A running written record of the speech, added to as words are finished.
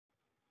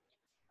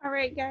All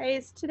right,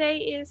 guys, today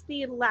is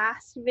the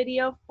last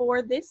video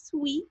for this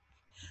week.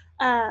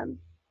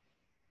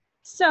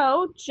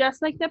 So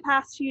just like the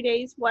past few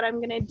days, what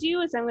I'm going to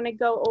do is I'm going to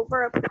go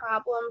over a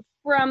problem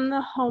from the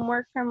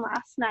homework from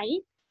last night.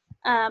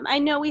 I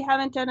know we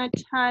haven't done a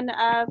ton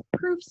of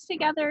proofs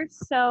together,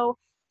 so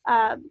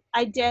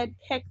I did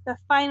pick the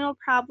final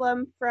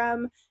problem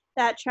from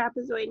that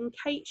trapezoid and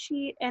kite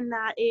sheet, and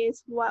that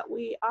is what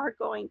we are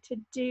going to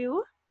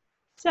do.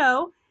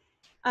 So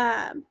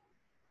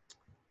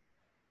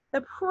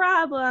the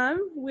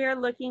problem we're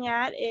looking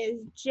at is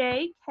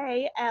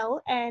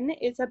JKLN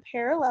is a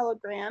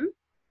parallelogram,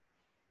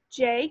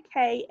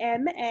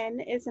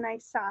 JKMN is an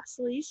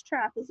isosceles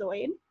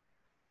trapezoid,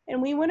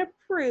 and we want to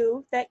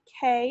prove that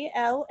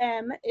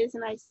KLM is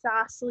an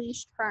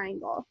isosceles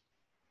triangle.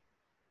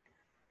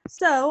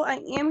 So I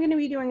am going to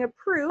be doing a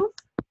proof.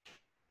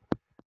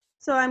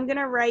 So I'm going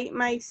to write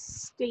my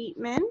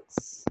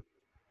statements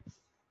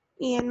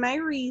and my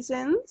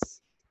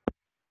reasons.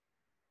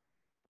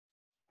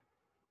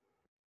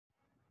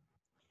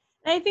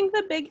 I think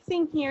the big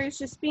thing here is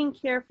just being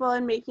careful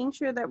and making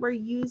sure that we're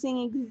using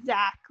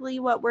exactly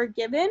what we're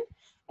given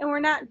and we're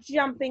not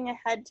jumping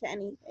ahead to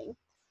anything.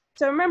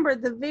 So remember,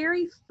 the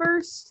very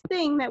first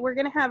thing that we're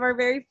going to have, our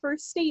very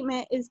first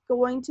statement, is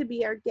going to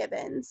be our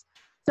givens.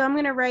 So I'm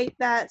going to write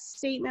that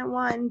statement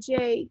 1,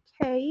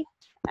 JKLN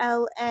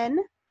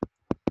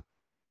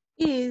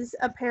is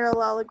a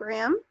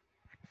parallelogram,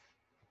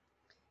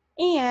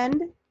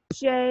 and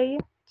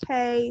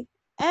JKMN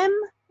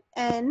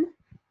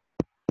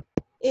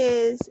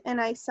is an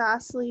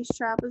isosceles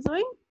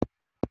trapezoid.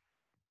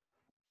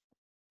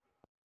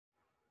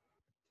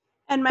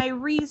 And my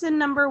reason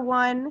number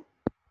 1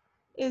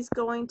 is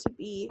going to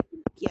be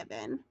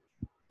given.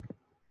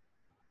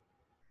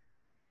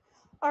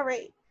 All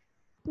right,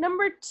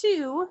 number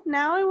 2,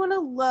 now I want to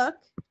look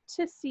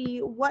to see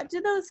what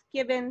do those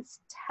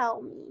givens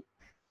tell me.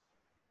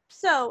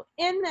 So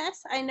in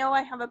this, I know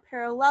I have a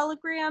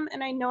parallelogram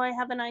and I know I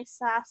have an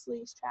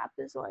isosceles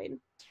trapezoid.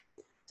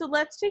 So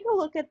let's take a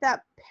look at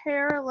that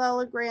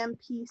parallelogram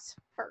piece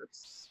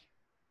first.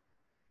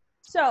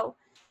 So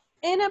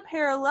in a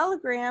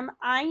parallelogram,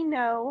 I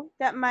know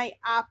that my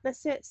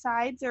opposite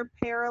sides are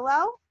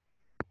parallel.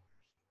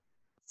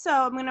 So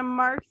I'm going to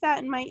mark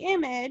that in my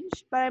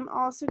image, but I'm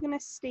also going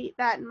to state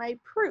that in my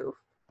proof.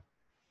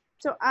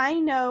 So I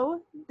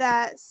know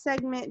that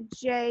segment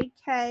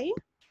JK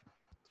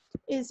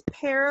is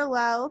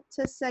parallel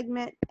to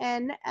segment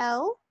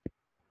NL,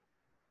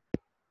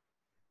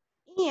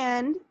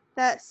 and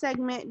that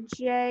segment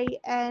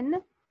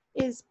JN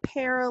is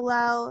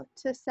parallel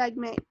to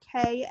segment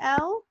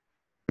KL.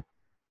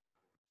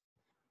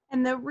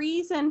 And the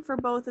reason for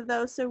both of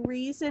those, so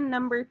reason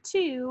number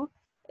 2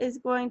 is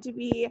going to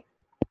be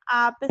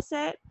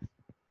opposite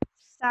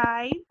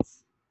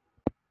sides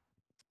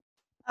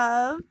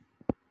of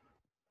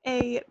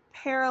a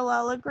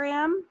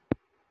parallelogram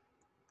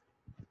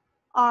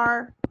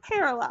are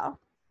parallel.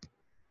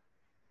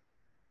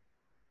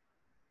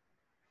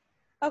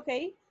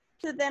 Okay,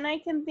 so then I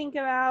can think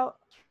about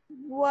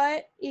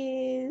what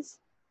else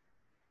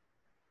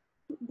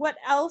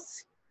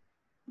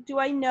do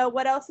I know?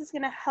 What else is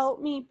going to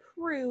help me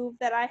prove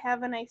that I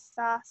have an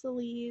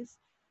isosceles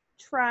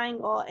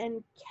triangle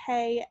in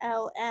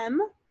KLM?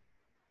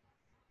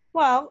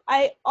 Well,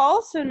 I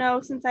also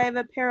know, since I have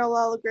a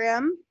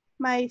parallelogram,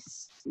 my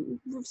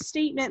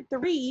statement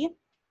 3,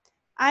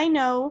 I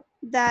know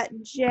that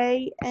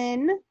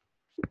JN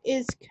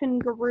is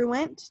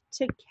congruent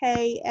to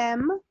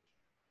KM.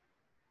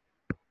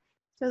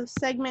 So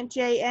segment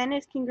JN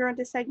is congruent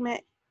to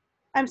segment,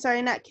 I'm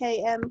sorry, not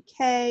KM,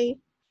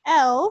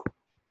 KL.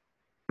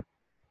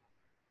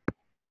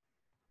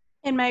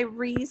 And my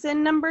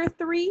reason number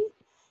 3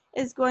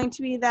 is going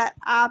to be that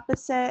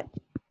opposite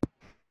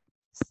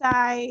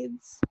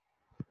sides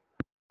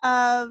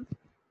of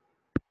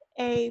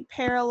a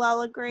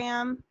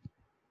parallelogram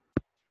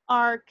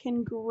are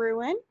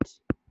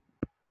congruent.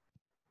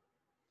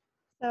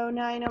 So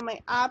now I know my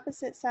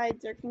opposite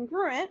sides are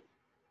congruent.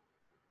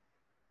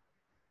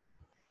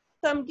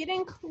 So I'm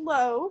getting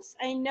close.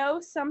 I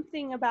know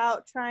something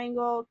about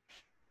triangle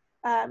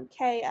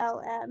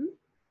KLM.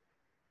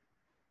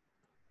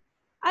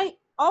 I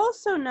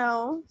also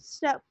know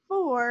step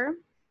 4,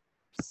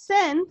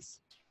 since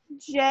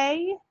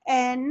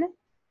JKMN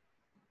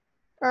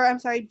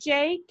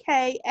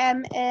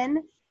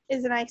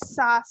is an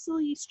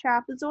isosceles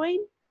trapezoid,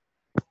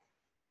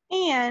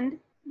 and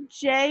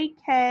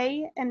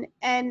JK and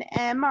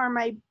NM are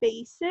my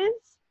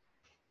bases,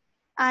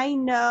 I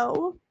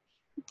know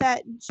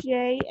that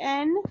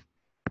JN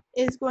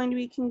is going to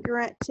be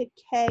congruent to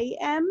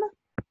KM.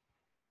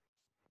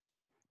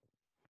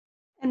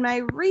 And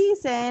my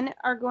reason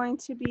are going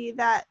to be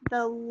that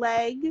the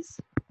legs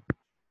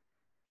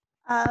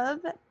of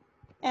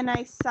an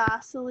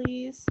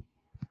isosceles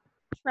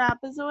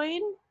trapezoid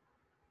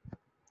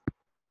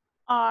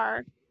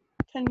are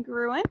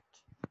congruent.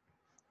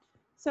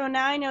 So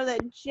now I know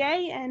that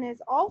JN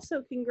is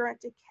also congruent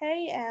to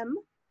KM.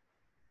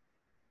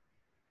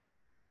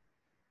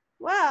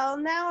 Well,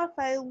 now if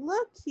I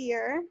look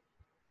here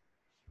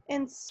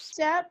in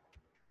step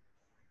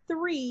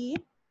 3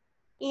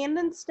 and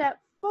in step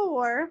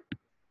 4,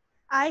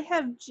 I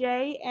have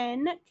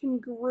JN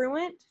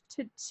congruent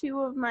to 2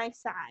 of my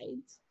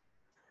sides.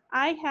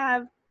 I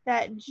have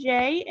that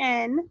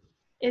JN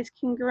is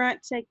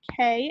congruent to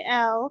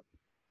KL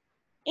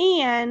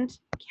and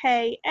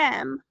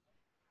KM.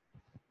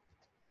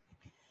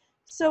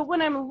 So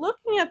when I'm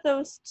looking at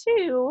those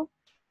two,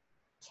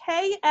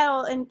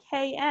 KL and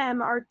KM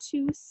are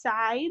 2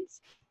 sides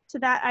to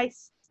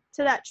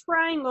that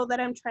triangle that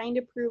I'm trying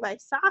to prove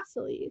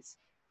isosceles.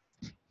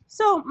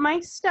 So my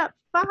step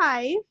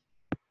 5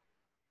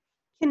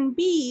 can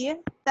be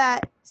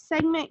that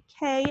segment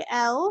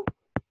KL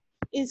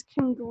is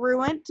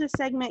congruent to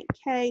segment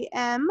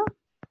KM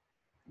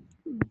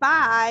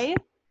by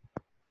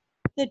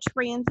the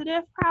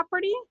transitive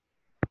property.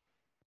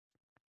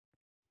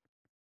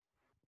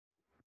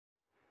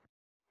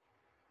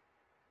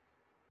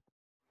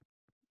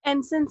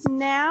 And since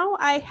now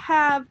I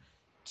have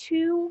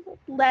 2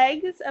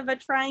 legs of a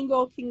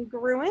triangle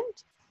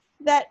congruent,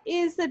 that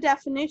is the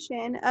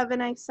definition of an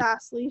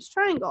isosceles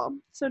triangle.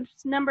 So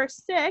number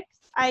 6,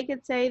 I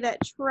could say that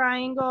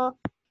triangle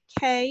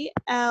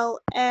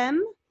KLM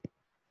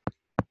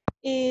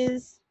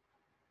is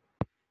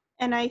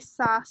an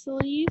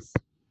isosceles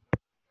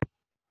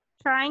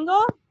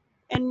triangle.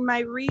 And my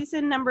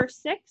reason number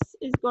 6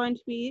 is going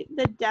to be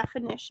the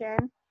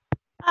definition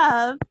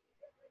of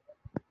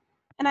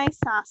an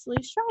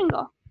isosceles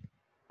triangle.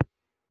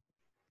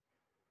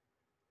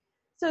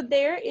 So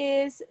there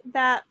is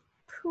that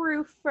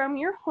proof from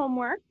your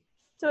homework.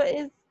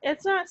 So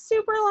it's not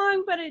super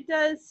long, but it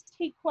does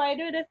take quite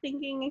a bit of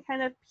thinking and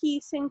kind of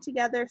piecing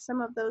together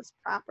some of those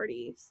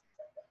properties.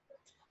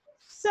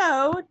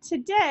 So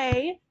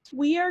today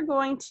we are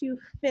going to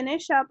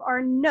finish up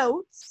our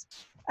notes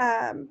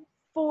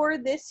for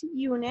this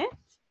unit.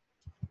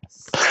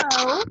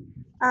 So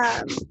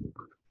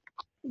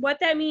what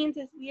that means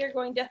is we are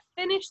going to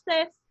finish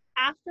this.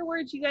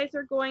 Afterwards, you guys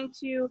are going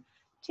to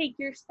take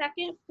your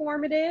second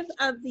formative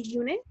of the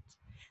unit.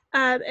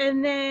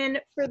 And then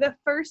for the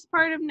first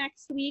part of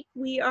next week,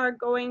 we are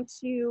going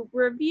to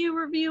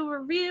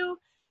review,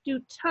 do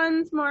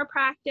tons more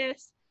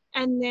practice,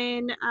 and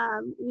then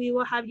we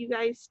will have you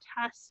guys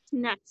test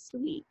next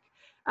week.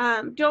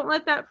 Don't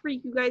let that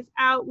freak you guys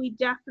out. We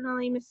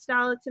definitely, Ms.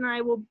 Stalitz and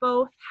I will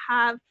both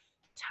have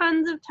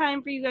tons of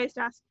time for you guys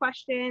to ask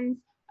questions.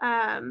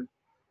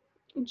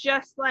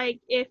 Just like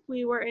if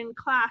we were in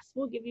class,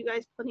 we'll give you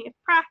guys plenty of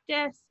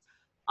practice,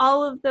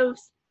 all of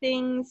those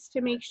things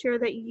to make sure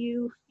that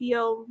you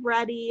feel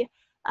ready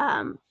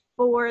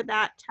for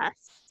that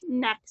test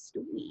next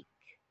week.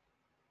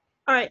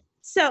 All right,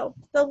 so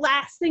the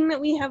last thing that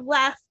we have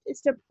left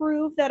is to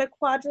prove that a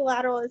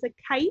quadrilateral is a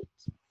kite.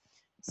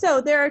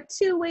 So there are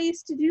 2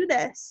 ways to do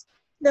this.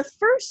 The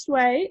first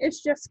way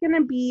is just going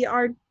to be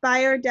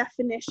by our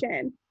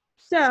definition.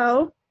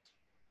 So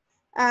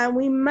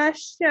we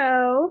must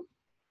show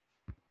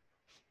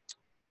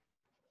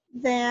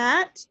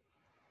that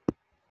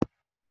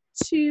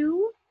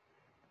 2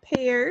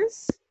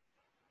 pairs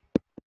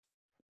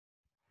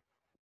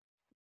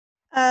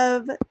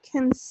of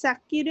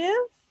consecutive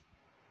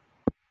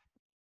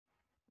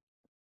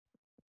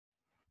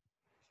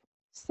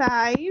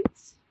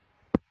sides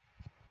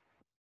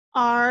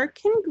are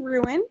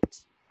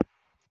congruent.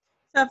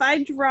 So if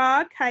I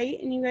draw a kite,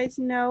 and you guys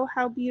know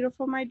how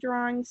beautiful my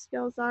drawing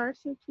skills are,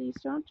 so please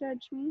don't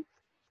judge me.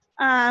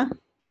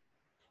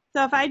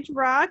 So if I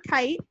draw a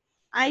kite,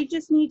 I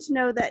just need to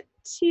know that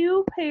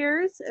 2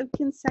 pairs of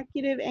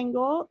consecutive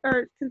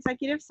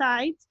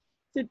sides,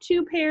 so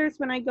 2 pairs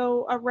when I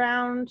go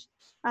around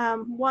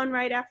one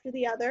right after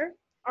the other,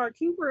 are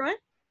congruent.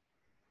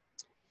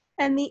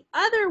 And the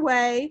other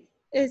way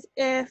is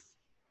if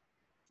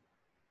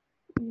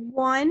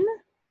one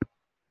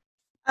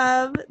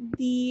of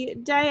the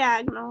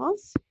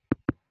diagonals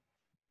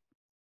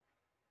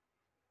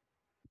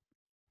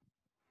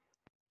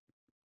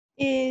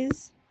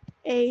is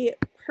a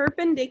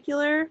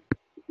perpendicular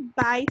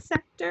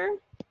bisector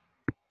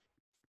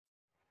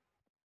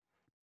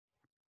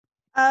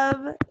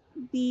of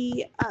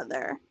the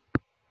other.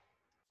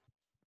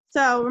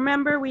 So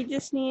remember, we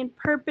just need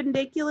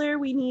perpendicular,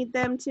 we need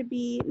them to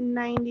be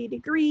 90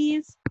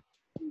 degrees.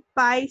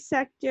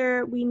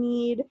 Bisector, we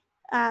need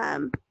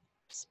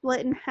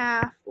split in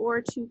half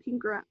or 2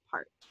 congruent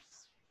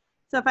parts.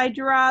 So if I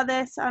draw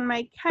this on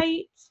my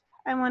kite,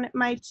 I want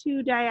my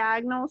 2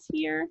 diagonals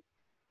here,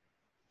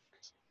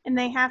 and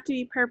they have to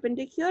be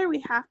perpendicular. We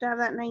have to have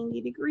that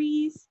 90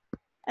 degrees,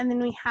 and then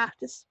we have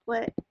to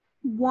split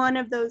one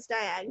of those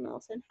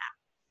diagonals in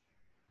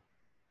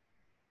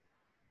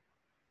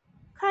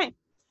half. Okay,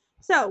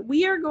 so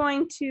we are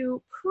going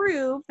to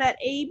prove that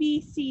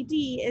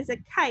ABCD is a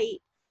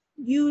kite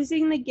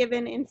using the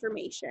given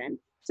information.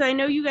 So I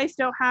know you guys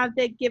don't have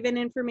the given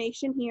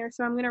information here,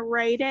 so I'm going to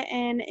write it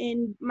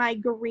in my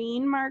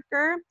green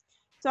marker.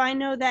 So I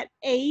know that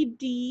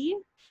AD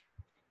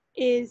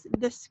is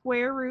the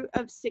square root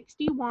of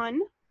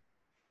 61.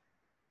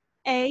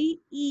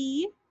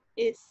 AE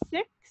is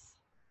 6.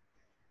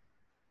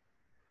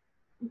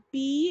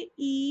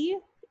 BE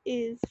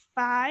is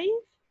 5.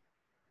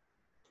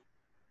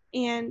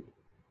 And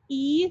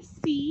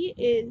EC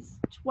is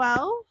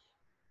 12.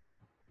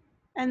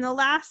 And the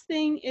last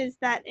thing is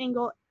that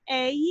angle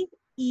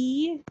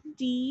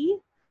AED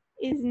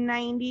is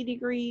 90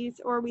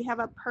 degrees, or we have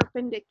a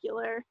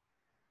perpendicular.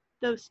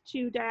 Those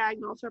two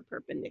diagonals are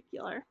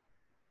perpendicular.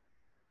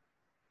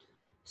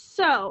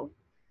 So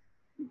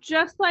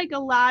just like a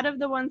lot of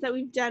the ones that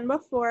we've done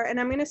before, and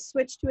I'm going to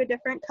switch to a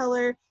different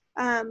color.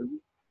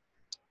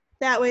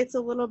 That way it's a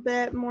little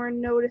bit more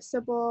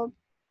noticeable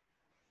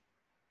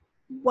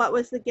what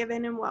was the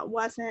given and what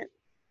wasn't.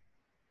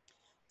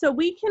 So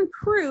we can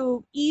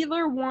prove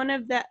either one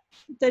of the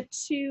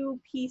two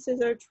pieces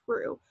are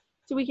true.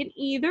 So we can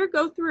either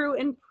go through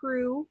and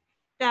prove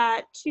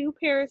that two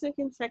pairs of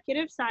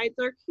consecutive sides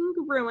are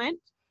congruent.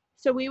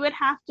 So we would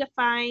have to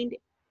find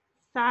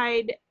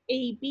side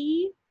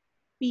AB,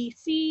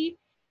 BC,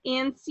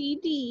 and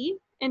CD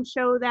and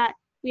show that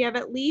we have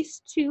at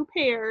least two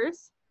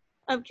pairs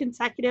of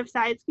consecutive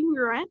sides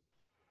congruent.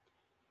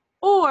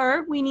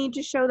 Or we need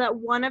to show that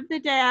one of the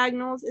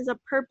diagonals is a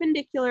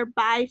perpendicular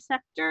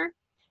bisector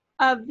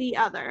of the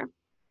other.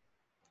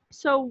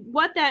 So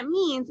what that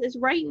means is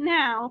right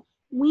now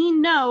we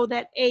know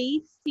that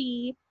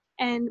AC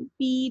and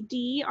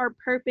BD are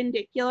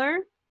perpendicular.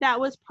 That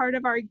was part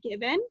of our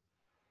given.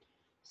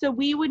 So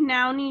we would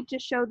now need to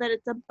show that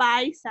it's a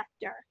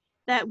bisector,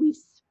 that we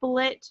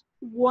split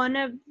one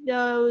of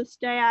those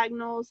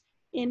diagonals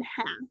in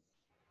half.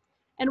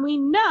 And we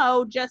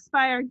know just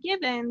by our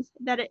givens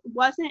that it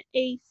wasn't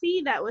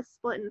AC that was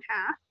split in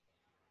half,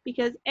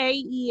 because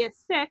AE is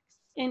 6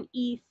 and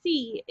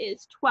EC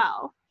is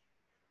 12.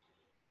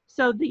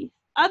 So the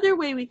other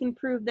way we can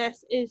prove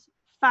this is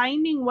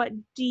finding what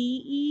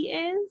DE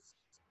is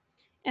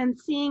and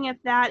seeing if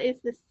that is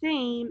the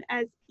same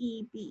as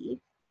EB.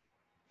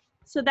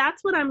 So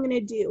that's what I'm going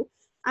to do.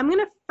 I'm going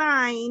to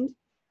find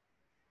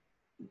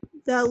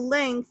the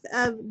length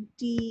of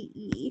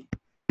DE.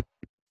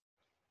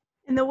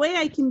 And the way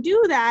I can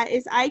do that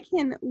is I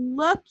can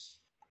look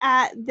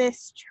at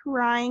this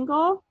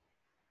triangle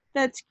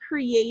that's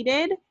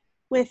created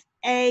with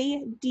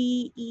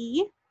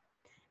ADE,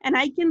 and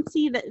I can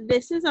see that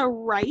this is a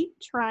right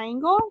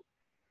triangle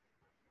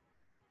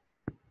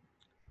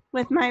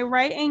with my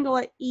right angle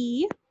at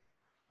E.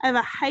 I have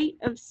a height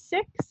of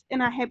 6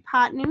 and a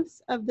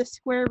hypotenuse of the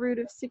square root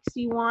of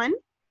 61.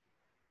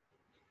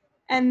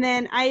 And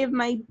then I have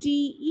my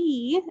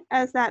DE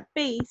as that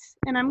base,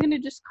 and I'm going to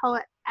just call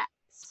it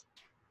X.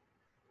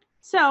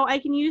 So I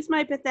can use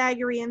my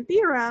Pythagorean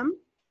theorem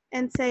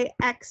and say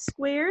x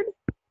squared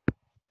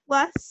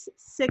plus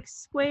 6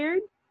 squared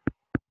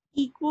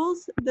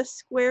equals the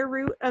square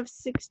root of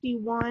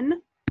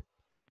 61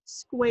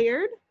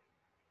 squared.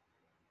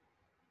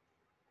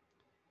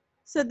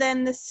 So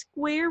then the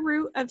square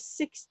root of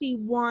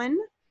 61,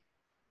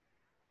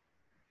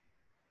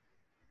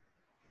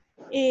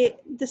 the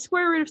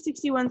square root of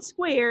 61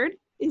 squared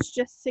is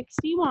just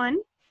 61.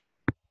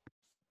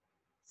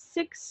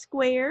 6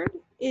 squared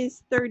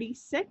is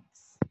 36.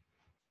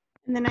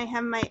 And then I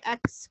have my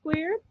x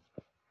squared.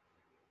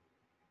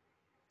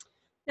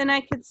 Then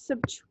I could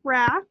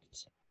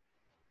subtract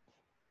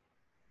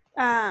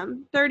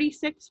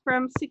 36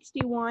 from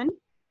 61,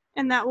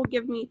 and that will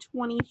give me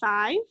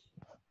 25.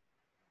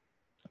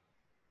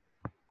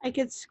 I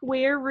could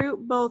square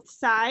root both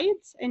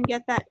sides and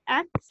get that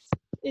x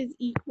is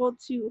equal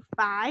to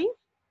 5.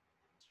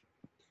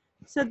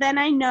 So then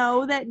I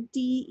know that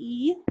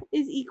DE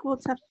is equal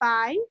to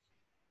 5.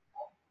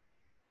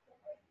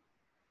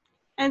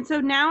 And so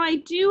now I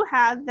do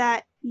have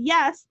that,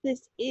 yes,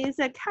 this is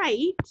a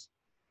kite.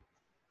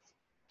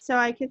 So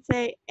I could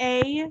say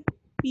A,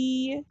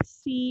 B,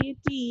 C,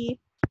 D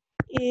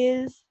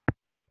is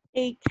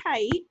a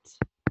kite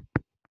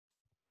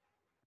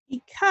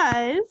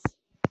because,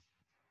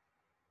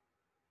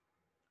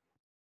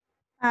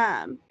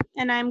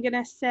 and I'm going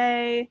to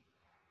say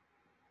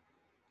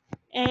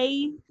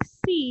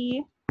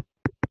AC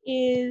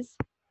is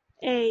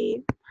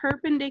a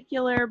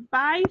perpendicular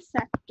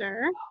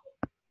bisector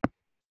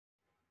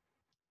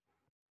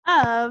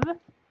of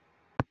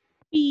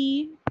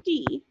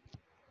BD.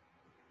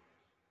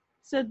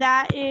 So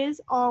that is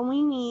all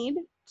we need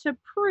to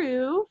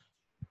prove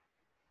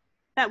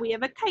that we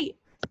have a kite.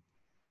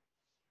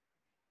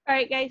 All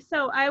right, guys,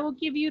 so I will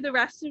give you the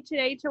rest of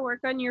today to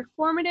work on your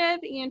formative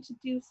and to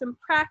do some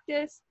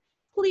practice.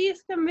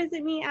 Please come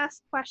visit me,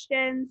 ask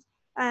questions,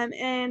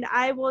 and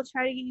I will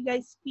try to get you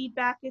guys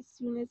feedback as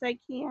soon as I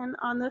can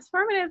on those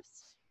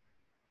formatives.